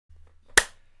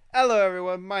Hello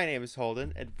everyone, my name is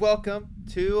Holden, and welcome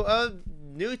to a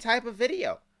new type of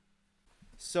video.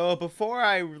 So before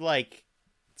I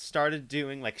started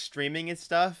doing streaming and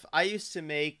stuff, I used to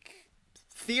make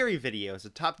theory videos, the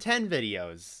top 10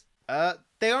 videos.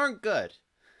 They aren't good.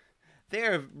 They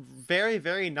are very,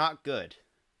 very not good.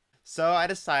 So I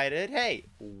decided, hey,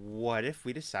 what if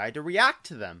we decide to react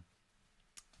to them?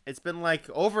 It's been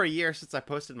over a year since I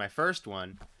posted my first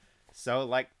one, so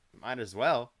might as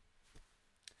well.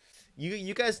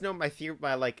 You guys know my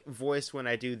voice when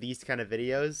I do these kind of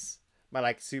videos,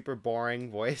 my super boring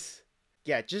voice.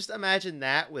 Yeah, just imagine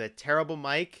that with a terrible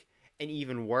mic and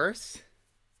even worse.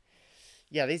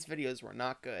 Yeah, these videos were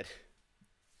not good.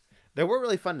 They were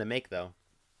really fun to make though.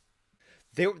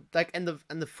 They were and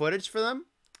the footage for them,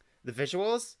 the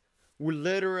visuals were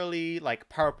literally like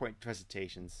PowerPoint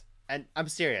presentations. And I'm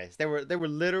serious. They were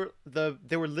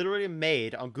literally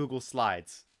made on Google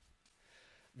Slides.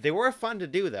 They were fun to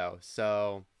do though,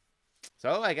 so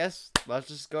I guess let's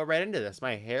just go right into this.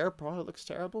 My hair probably looks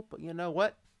terrible, but you know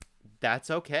what? That's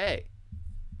okay.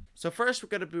 So first we're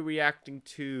going to be reacting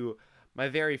to my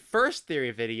very first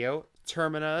theory video,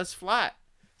 Termina is flat.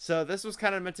 So this was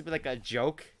kind of meant to be like a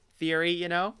joke theory, you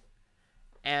know?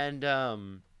 And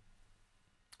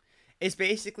it's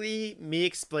basically me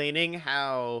explaining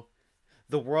how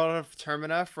the world of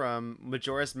Termina from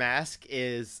Majora's Mask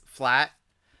is flat.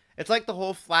 It's like the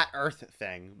whole flat Earth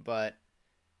thing, but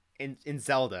in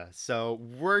Zelda. So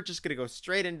we're just gonna go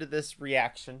straight into this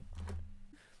reaction.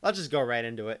 Let's just go right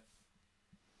into it.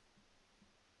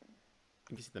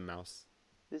 You can see the mouse.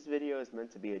 This video is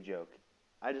meant to be a joke.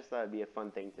 I just thought it'd be a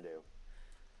fun thing to do.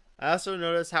 I also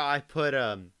noticed how I put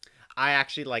I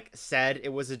actually said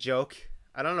it was a joke.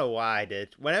 I don't know why I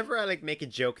did. Whenever I make a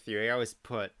joke theory, I always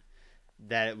put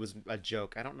that it was a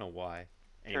joke. I don't know why.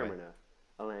 Anyway. Termina,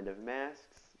 a land of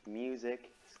masks,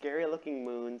 music, scary-looking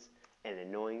moons, and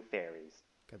annoying fairies.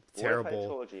 God, terrible. What if I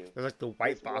told you there's the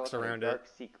white this box world has around a it. dark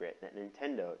secret that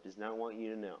Nintendo does not want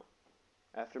you to know?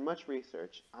 After much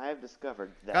research, I have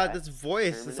discovered that God, this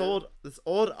voice, Termina, this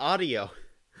old audio.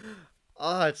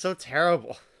 Oh, it's so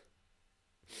terrible.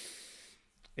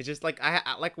 It's just I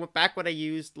back when I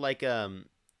used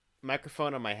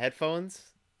microphone on my headphones.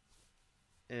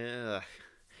 Ugh.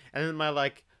 And then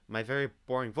my very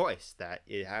boring voice that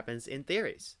it happens in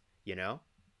theories, you know?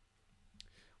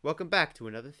 Welcome back to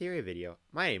another theory video.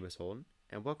 My name is Holden,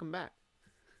 and welcome back.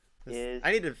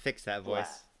 I need to fix that voice.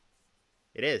 flat.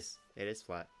 It is. It is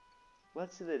flat.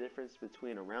 Let's see the difference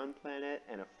between a round planet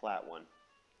and a flat one.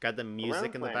 Got the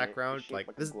music in the background. A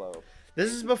globe.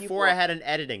 This is before I had an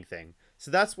editing thing.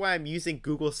 So that's why I'm using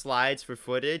Google Slides for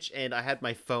footage, and I had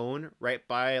my phone right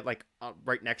by,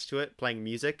 right next to it, playing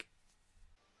music.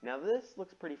 Now this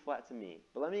looks pretty flat to me,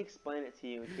 but let me explain it to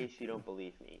you in case you don't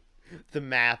believe me. The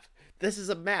map. This is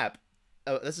a map.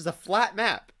 Oh, this is a flat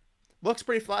map. Looks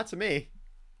pretty flat to me.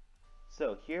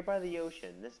 So here by the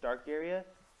ocean, this dark area,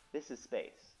 this is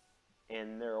space.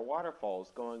 And there are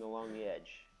waterfalls going along the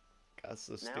edge. That's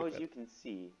so Now stupid. as you can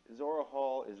see, Zora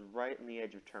Hall is right on the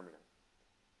edge of Termina.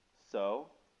 So,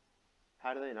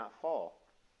 how do they not fall?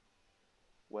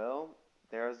 Well,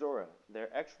 they are Zora. They're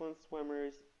excellent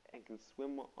swimmers and can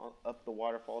swim up the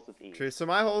waterfalls with ease. True. So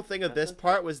my whole thing of this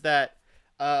part was that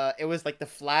it was the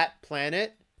flat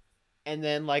planet, and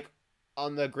then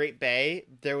on the Great Bay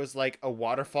there was a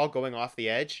waterfall going off the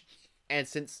edge, and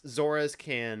since Zoras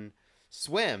can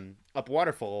swim up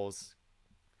waterfalls,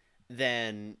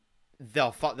 then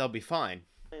they'll be fine.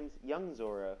 Sometimes young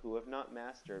Zora who have not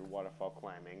mastered waterfall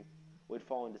climbing would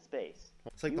fall into space.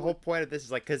 It's the whole point of this is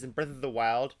because in Breath of the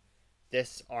Wild,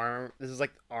 this is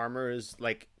armor is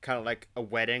kind of like a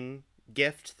wedding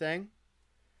gift thing,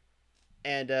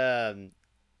 and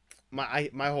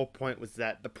my whole point was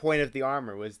that the point of the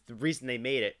armor was the reason they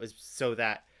made it was so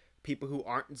that people who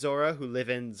aren't Zora, who live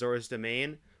in Zora's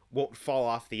domain, won't fall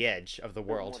off the edge of the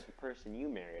world. You wouldn't want the person you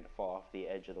marry to fall off the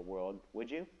edge of the world, would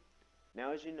you?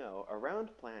 Now, as you know, a round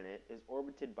planet is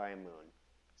orbited by a moon.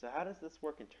 So how does this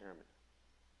work in Termina?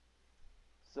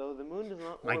 So the moon does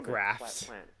not orbit a graphs. flat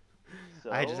planet.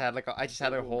 So I just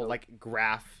had a whole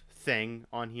graph thing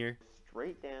on here.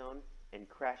 Straight down and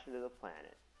crash into the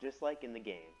planet, just like in the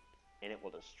game, and it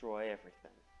will destroy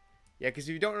everything. Yeah, because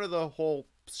if you don't know the whole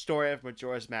story of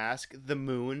Majora's Mask, the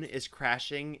moon is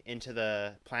crashing into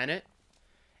the planet.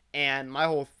 And my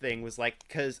whole thing was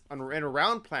because in a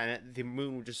round planet, the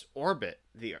moon would just orbit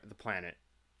the planet.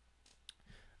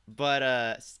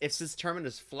 But if this Termina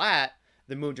is flat,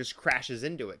 the moon just crashes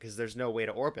into it because there's no way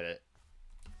to orbit it.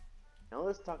 Now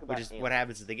let's talk about which is what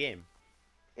happens in the game.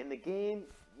 In the game,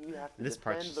 you have to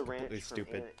defend the ranch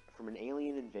from an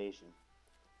alien invasion.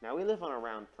 Now we live on a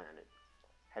round planet.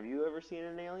 Have you ever seen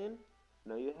an alien?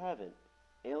 No, you haven't.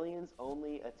 Aliens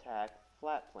only attack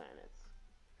flat planets.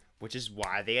 Which is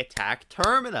why they attack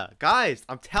Termina. Guys,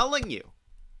 I'm telling you.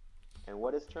 And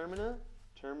what is Termina?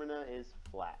 Termina is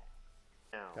flat.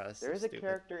 Now, God, that's there so is a stupid.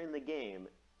 character in the game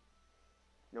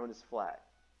known as Flat.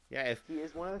 Yeah, if He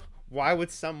is one of the why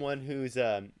would someone whose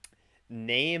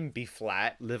name be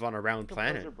flat live on a round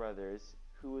composer planet? brothers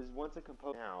who was once a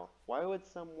composer. Now, why would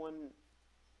someone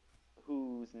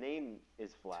whose name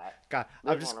is Flat God,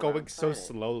 live I'm just on a going round so planet?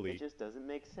 slowly. It just doesn't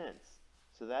make sense.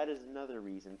 So that is another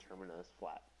reason Termina is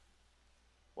flat.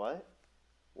 What?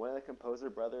 One of the composer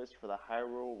brothers for the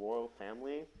Hyrule royal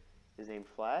family is named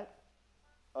Flat?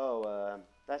 Oh,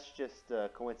 that's just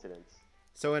coincidence.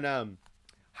 So in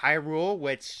Hyrule,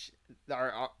 which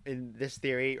are in this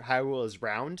theory, Hyrule is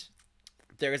round.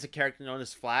 There is a character known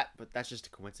as Flat, but that's just a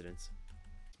coincidence.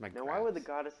 Now, why would the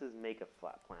goddesses make a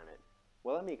flat planet?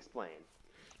 Well, let me explain.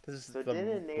 This is So the Din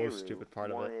and most Nehru stupid part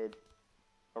of it. wanted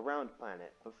a round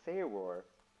planet, but Feanor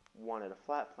wanted a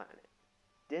flat planet.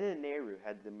 Din and Nehru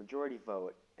had the majority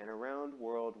vote, and a round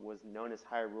world was known as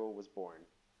Hyrule was born.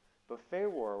 But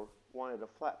Feanor wanted a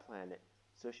flat planet,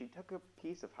 so she took a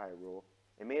piece of Hyrule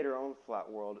and made her own flat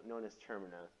world known as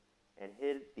Termina, and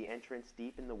hid the entrance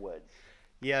deep in the woods.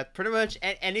 Yeah, pretty much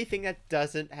anything that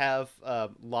doesn't have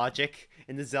logic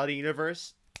in the Zelda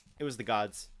universe, it was the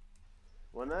gods.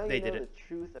 Well, now They you know did the it.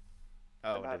 truth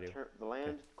Oh, about they do. the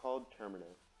land called Termina.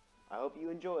 I hope you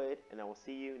enjoyed, and I will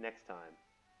see you next time.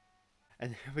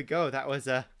 And there we go. That was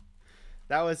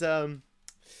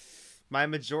my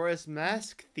Majora's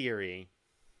Mask theory.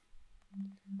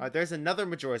 There's another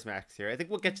Majora's Mask theory. I think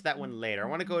we'll get to that one later. I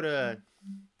want to go to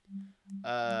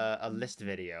a list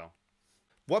video.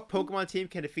 What Pokemon team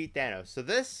can defeat Thanos? So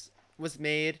this was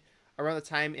made around the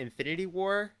time Infinity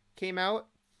War came out.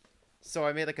 So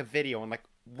I made like a video on like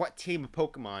what team of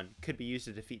Pokemon could be used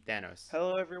to defeat Thanos.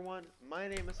 Hello everyone, my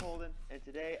name is Holden, and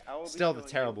today I will Still be the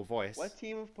showing terrible you voice. what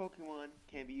team of Pokemon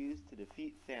can be used to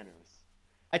defeat Thanos.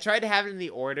 I tried to have it in the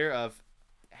order of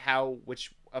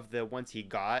which of the ones he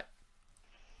got,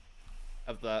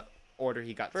 of the order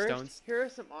he got First, stones. here are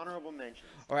some honorable mentions.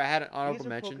 Or I had an These honorable are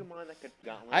mention. Pokemon that could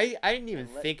gauntlet. I didn't even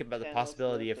and let think about the Thanos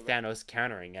possibility live of the Thanos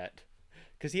countering it.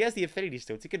 Because he has the Infinity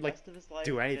Stones. He could, like, rest of his life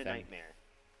do in a anything. nightmare.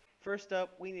 First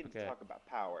up, we need to Okay. talk about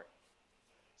power.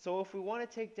 So if we want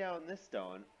to take down this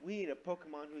stone, we need a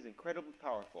Pokemon who's incredibly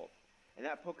powerful. And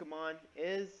that Pokemon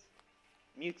is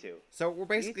Mewtwo. So we're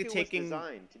basically Mewtwo was taking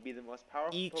designed to be the most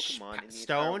powerful each Pokemon in the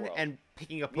stone entire world. and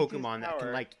picking a Mewtwo's Pokemon that can,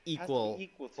 power like, has to be equal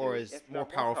equal to, or is if more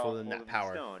not powerful than that the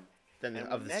power stone. than And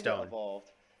of when the Mega stone. evolved,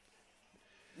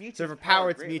 Mewtwo's So for power,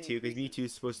 it's greatly Mewtwo, because increased, Mewtwo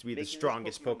is supposed to be the making this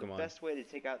strongest The Pokemon. best way to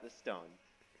take out the stone.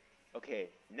 Okay,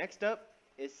 next up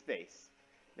is space.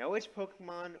 Now, which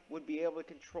Pokemon would be able to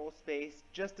control space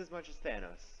just as much as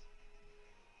Thanos?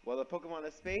 Well, the Pokemon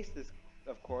of space is,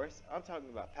 of course, I'm talking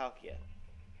about Palkia.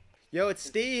 Yo, it's Where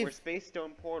Steve! space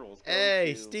stone portals go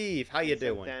Hey, to Steve, how you and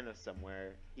send doing? Thanos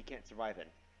somewhere he can't survive in.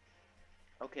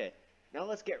 Okay, now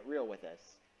let's get real with this.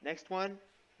 Next one,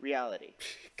 reality.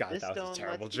 God, This that was stone a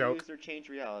terrible lets joke. use or change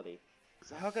reality.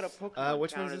 So how could a Pokemon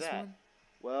Which counter one's this that? one?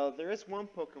 Well, there is one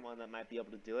Pokemon that might be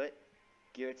able to do it.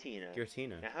 Giratina.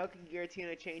 Giratina. Now, how can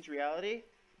Giratina change reality?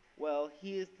 Well,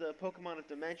 he is the Pokemon of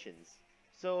dimensions.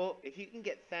 So, if you can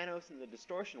get Thanos in the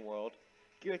distortion world,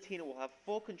 Giratina will have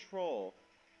full control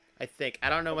I think. I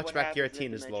don't know of much what about happens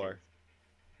in the Giratina's lore. dimensions.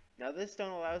 Now, this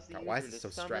stone allows the God, why is user it so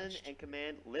to summon stretched? and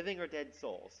command living or dead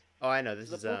souls. Oh, I know. This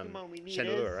So is the Pokemon we need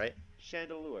Chandelure, is right?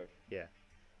 Chandelure. Yeah.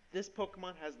 This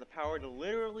Pokemon has the power to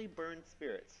literally burn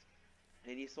spirits.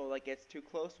 Any soul that gets too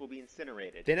close will be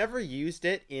incinerated. They never used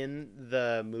it in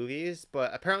the movies,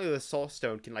 but apparently the Soul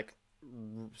Stone can like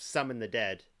summon the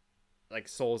dead, like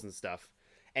souls and stuff.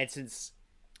 And since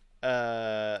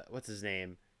what's his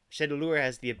name? Chandelure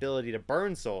has the ability to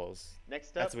burn souls. Next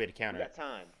up, That's the way to counter we it. got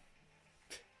time.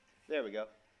 There we go.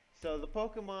 So the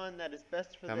Pokemon that is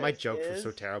best for God, this my jokes were is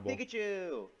so terrible.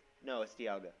 Pikachu. No, it's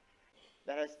Dialga.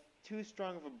 That has too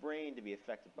strong of a brain to be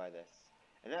affected by this.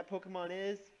 And that Pokemon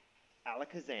is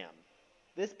Alakazam.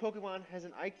 This Pokemon has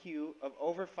an IQ of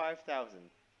over 5,000.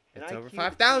 An It's IQ over between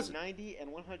 5,000. 90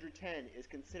 and 110 is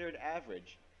considered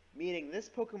average, meaning this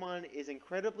Pokemon is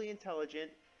incredibly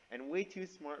intelligent and way too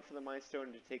smart for the Mind Stone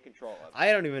to take control of.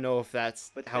 I don't even know if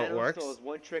that's But how Thanos it works. still has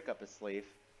one trick up his sleeve.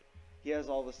 He has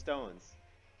all the stones.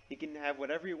 He can have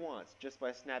whatever he wants just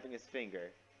by snapping his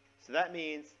finger. So that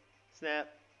means snap,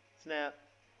 snap,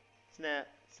 snap,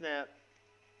 snap,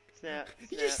 snap, Did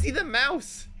snap. you see the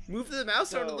mouse? Move the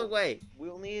mouse out of the So, way.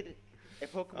 We'll need a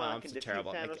Pokemon Oh, that I'm can so defeat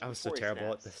terrible. Thanos I was so before he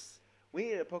terrible at snaps. this. We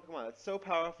need a Pokemon that's so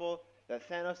powerful that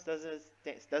Thanos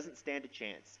doesn't stand a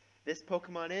chance. This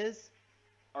Pokemon is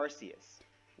Arceus.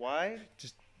 Why?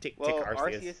 Just take Well, Arceus.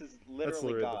 Arceus is That's literally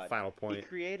literally God. the final He point.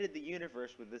 created the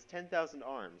universe with his 10,000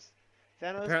 arms.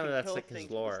 Thanos Apparently can that's kill like his things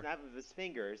with lore. the snap of his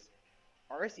fingers.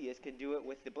 Arceus can do it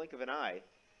with the blink of an eye,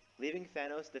 leaving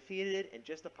Thanos defeated and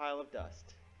just a pile of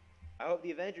dust. I hope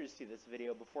the Avengers see this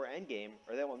video before Endgame,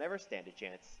 or they will never stand a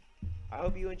chance. I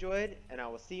hope you enjoyed, and I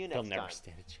will see you They'll next never time.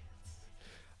 stand a chance.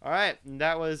 All right, and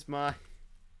that was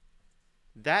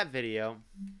that video.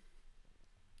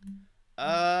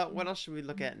 What else should we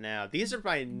look at now? These are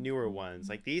my newer ones.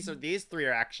 Like these three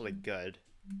are actually good.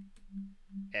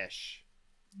 Ish.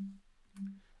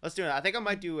 Let's do it. I think I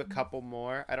might do a couple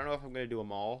more. I don't know if I'm gonna do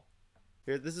them all.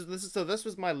 Here, this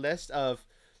was my list of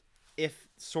if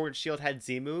Sword and Shield had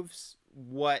Z moves,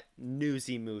 what new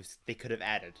Z moves they could have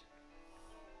added.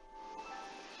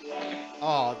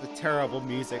 Oh, the terrible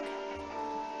music.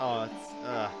 Oh, it's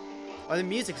well, the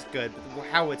music's good, but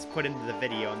how it's put into the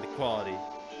video and the quality.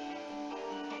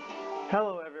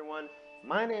 Hello everyone,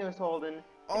 my name is Holden. And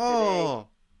Oh.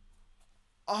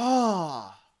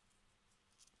 Oh.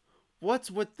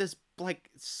 What's with this like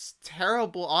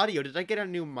terrible audio? Did I get a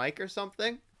new mic or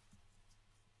something?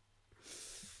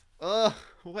 Ugh,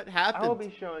 what today, happened? I will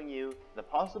be showing you the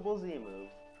possible Z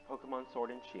moves for Pokemon Sword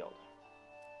and Shield.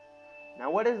 Now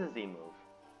what is a Z move?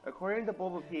 According to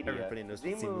Bulbapedia, Everybody knows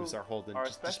what Z moves are, Holden. are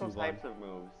Just special move on. types of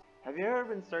moves. Have you ever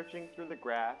been searching through the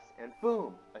grass and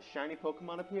boom, a shiny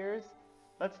Pokemon appears?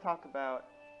 Let's talk about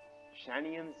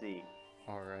Shinium Z.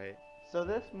 Alright. So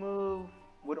this move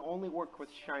would only work with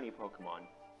shiny Pokemon.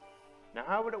 Now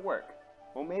how would it work?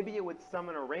 Well, maybe it would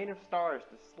summon a rain of stars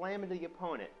to slam into the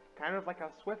opponent, kind of like how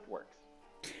Swift works.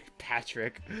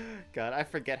 Patrick. God, I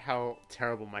forget how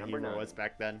terrible my Number humor 9. was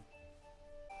back then.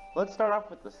 Let's start off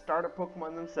with the starter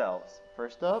Pokemon themselves.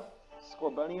 First up,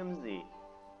 Scorbunny Z.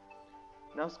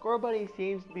 Now Scorbunny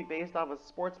seems to be based off a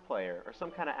sports player or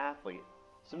some kind of athlete.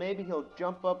 So maybe he'll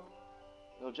jump up,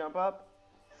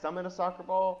 summon a soccer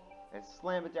ball, and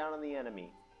slam it down on the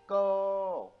enemy.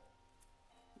 Goal!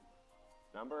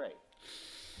 Number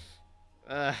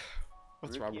 8.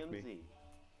 What's wrong with me? Z.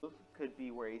 Could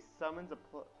be where he summons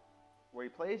where he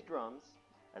plays drums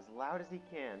as loud as he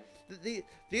can.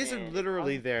 These are And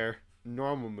literally causes their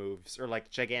normal moves, or like a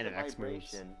Gigantamax moves.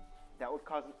 vibration that would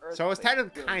cause an earthquake. So I was kind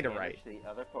of dealing kinda damage right. to the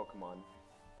other Pokemon.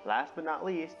 Last but not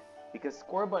least, because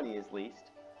Scorbunny is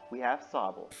least, we have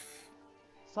Sobble.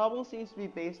 Sobble seems to be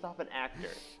based off an actor,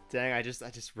 Dang, I just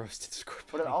roasted Scorpion.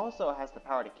 but it also has the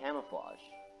power to camouflage.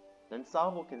 Then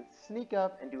Sobble can sneak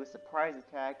up and do a surprise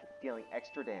attack, dealing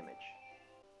extra damage.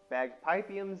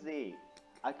 Bagpipium Z.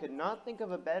 I could not think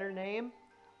of a better name,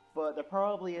 but there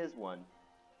probably is one.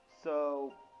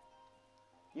 So,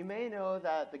 you may know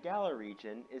that the Galar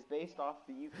region is based off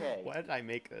the UK, Why did I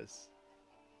make this?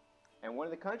 and one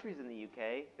of the countries in the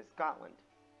UK is Scotland.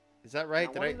 Is that right?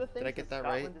 Now, Did one of the I things get that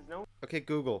right? Scotland is known Okay,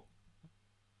 Google.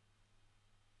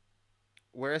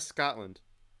 Where is Scotland?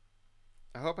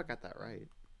 I hope I got that right.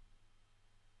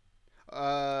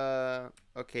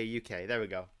 Okay, UK. There we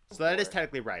go. So that is for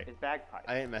technically right. is bagpipes.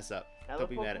 I didn't mess up. Now Don't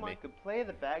the be mad at me. Pokemon could play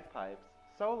the bagpipes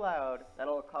so loud that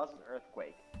it'll cause an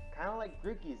earthquake, kind of like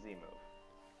Grookey's Z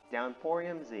move.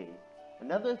 Downporium Z.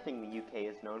 Another thing the UK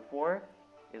is known for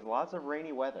is lots of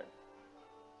rainy weather.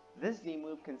 This Z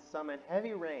move can summon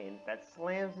heavy rain that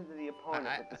slams into the opponent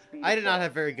with the speed I of did not light.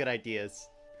 have very good ideas,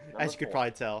 Number as you could 4.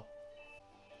 probably tell.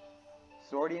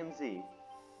 Swordium Z.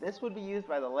 This would be used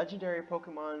by the legendary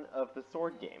Pokemon of the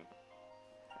Sword game.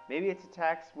 Maybe its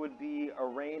attacks would be a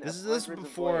rain This of is hundreds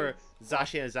before of blades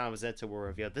Zacian and Zamazenta were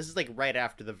revealed. This is like right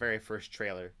after the very first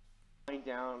trailer. coming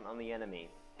down on the enemy.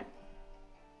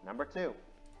 Number 2.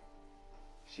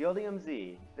 Shieldium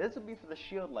Z. This would be for the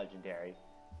Shield legendary.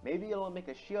 Maybe it'll make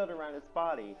a shield around its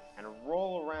body and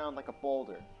roll around like a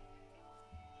boulder.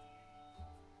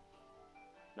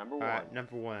 Number 1. Alright,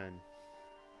 number 1.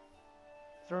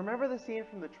 So remember the scene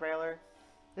from the trailer?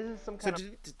 This is some So kind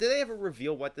of did they ever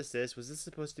reveal what this is? Was this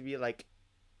supposed to be like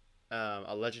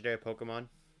a legendary Pokemon?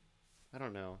 I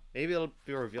don't know. Maybe it'll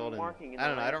be revealed in marking in I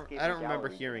the don't know. landscape I don't of remember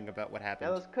gallery. hearing about what Now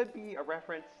happened this could be a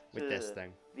reference to with this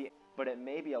thing. but it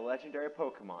may be a legendary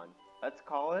Pokemon. Let's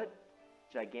call it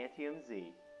Gigantium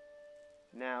Z.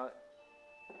 Now,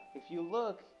 if you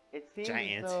look, it seems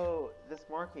Giant. as though this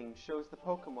marking shows the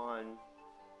Pokemon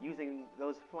using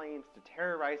those flames to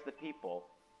terrorize the people.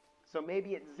 So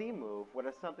maybe its Z move would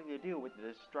have something to do with the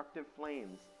destructive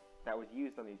flames that was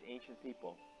used on these ancient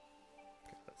people.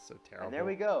 God, that's so terrible. And there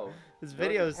we go. This Those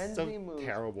video are is 10 so Z moves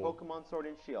terrible. for Pokemon Sword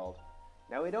and Shield.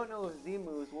 Now we don't know if Z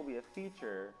moves will be a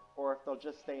feature or if they'll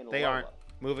just stay in They Alola. aren't.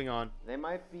 Moving on. They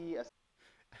might be a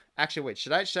Actually, wait.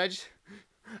 Should I just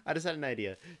I just had an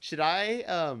idea. Should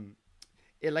I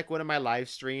in like one of my live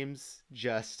streams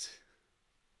just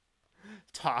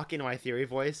talk in my theory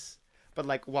voice, but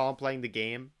like while I'm playing the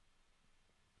game?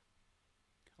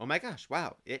 Oh my gosh,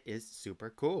 wow, it is super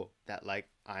cool that like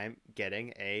I'm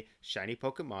getting a shiny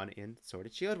Pokemon in Sword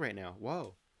and Shield right now.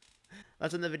 Whoa.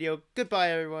 That's in the video.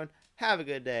 Goodbye everyone. Have a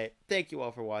good day. Thank you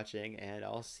all for watching and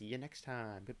I'll see you next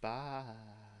time.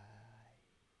 Goodbye.